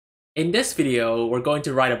In this video, we're going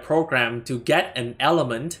to write a program to get an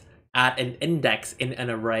element at an index in an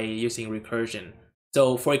array using recursion.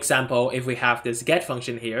 So for example, if we have this get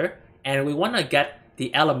function here, and we want to get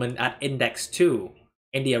the element at index 2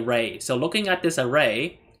 in the array. So looking at this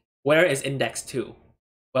array, where is index 2?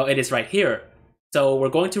 Well, it is right here. So we're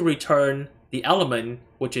going to return the element,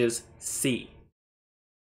 which is C.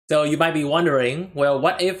 So you might be wondering, well,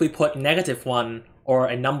 what if we put -1 or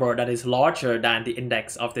a number that is larger than the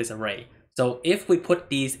index of this array? So if we put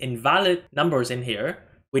these invalid numbers in here,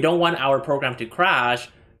 we don't want our program to crash.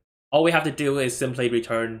 All we have to do is simply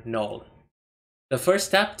return null. The first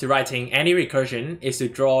step to writing any recursion is to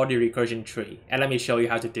draw the recursion tree, and let me show you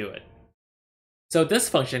how to do it. So this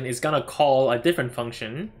function is gonna call a different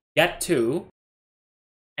function, get2,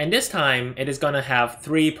 and this time it is gonna have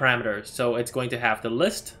 3 parameters. So it's going to have the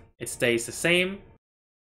list, it stays the same.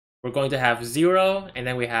 We're going to have 0, and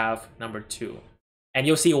then we have number 2. And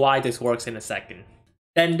you'll see why this works in a second.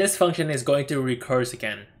 Then this function is going to recurse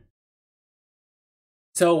again.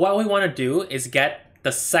 So what we want to do is get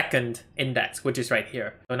the second index, which is right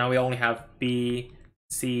here. So now we only have B,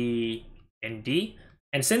 C, and D.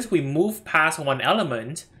 And since we move past one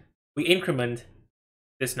element, we increment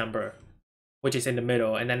this number, which is in the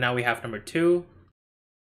middle. And then now we have number 2.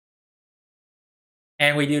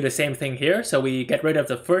 And we do the same thing here. So we get rid of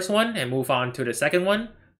the first one and move on to the second one.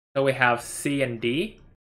 So we have C and D.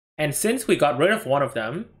 And since we got rid of one of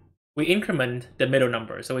them, we increment the middle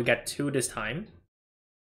number. So we get 2 this time.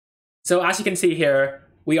 So as you can see here,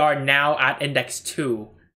 we are now at index 2.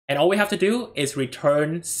 And all we have to do is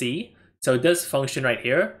return C. So this function right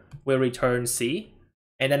here will return C.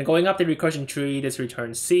 And then going up the recursion tree, this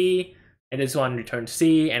returns C. And this one returns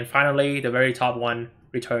C. And finally, the very top one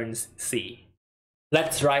returns C.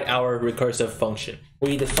 Let's write our recursive function.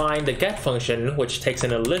 We define the get function, which takes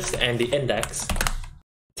in a list and the index.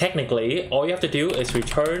 Technically, all you have to do is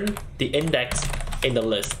return the index in the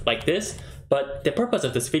list, like this. But the purpose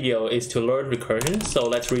of this video is to learn recursion, so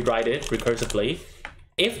let's rewrite it recursively.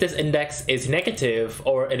 If this index is negative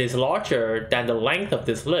or it is larger than the length of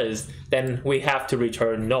this list, then we have to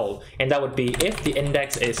return null. And that would be if the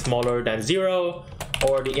index is smaller than 0,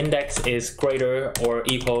 or the index is greater or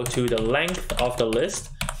equal to the length of the list,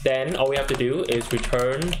 then all we have to do is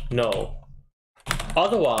return null.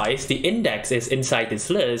 Otherwise, the index is inside this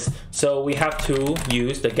list, so we have to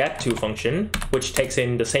use the get2 function, which takes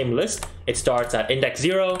in the same list. It starts at index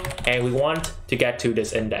 0, and we want to get to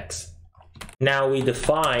this index. Now we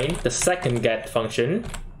define the second get function.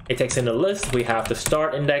 It takes in the list, we have the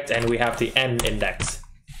start index, and we have the end index.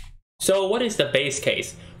 So what is the base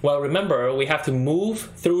case? Well, remember, we have to move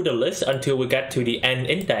through the list until we get to the end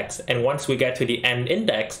index, and once we get to the end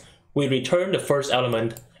index, we return the first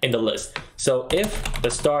element in the list. So if the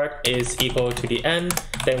start is equal to the end,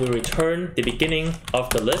 then we return the beginning of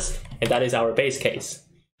the list, and that is our base case.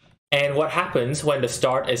 And what happens when the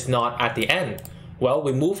start is not at the end? Well,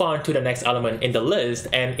 we move on to the next element in the list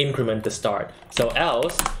and increment the start. So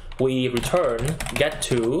else, we return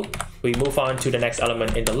get2, we move on to the next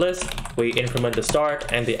element in the list, we increment the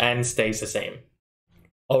start, and the end stays the same.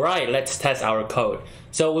 Alright, let's test our code.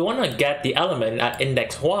 So we want to get the element at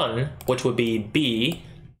index 1, which would be B.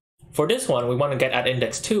 For this one, we want to get at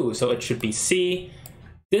index 2, so it should be C.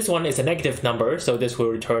 This one is a negative number, so this will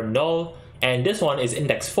return null. And this one is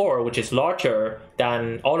index 4, which is larger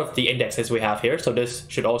than all of the indexes we have here, so this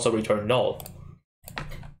should also return null.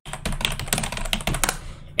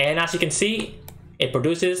 And as you can see, it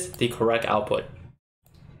produces the correct output.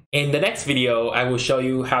 In the next video, I will show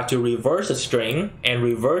you how to reverse a string and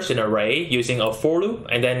reverse an array using a for loop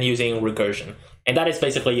and then using recursion. And that is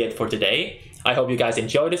basically it for today. I hope you guys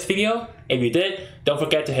enjoyed this video. If you did, don't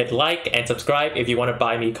forget to hit like and subscribe if you want to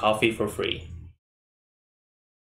buy me coffee for free.